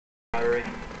Rivalry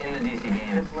in the DC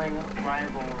games. Sibling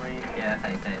Rivalry. Yeah, that's how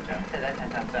you say it, Joe. Say that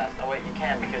 10 times fast. Oh wait, you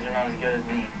can because you're not as good as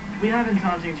me. We have been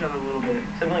taunting each other a little bit.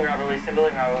 Sibling Rivalry,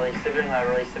 Sibling Rivalry, Sibling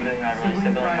Rivalry, Sibling Rivalry,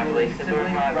 Sibling Rivalry,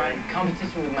 Sibling Rivalry.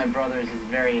 Competition with my brothers is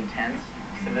very intense.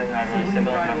 Sibling Rivalry,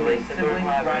 Sibling Rivalry, Sibling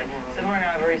Rivalry, Sibling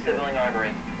Rivalry, Sibling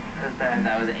Rivalry.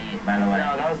 That was 8, by the way.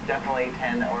 No, that was definitely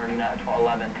 10 or 12,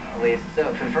 11 at least.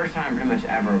 So for the first time pretty much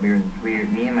ever,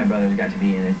 me and my brothers got to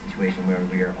be in a situation where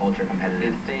we are ultra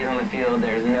competitive. It stays on the field.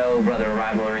 There's no brother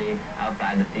rivalry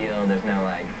outside the field. There's no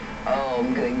like, oh,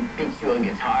 I'm going to beat you on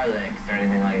guitar licks or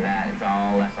anything like that. It's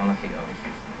all left on the field.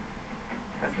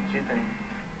 That's what you think.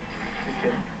 Just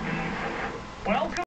kidding. Welcome.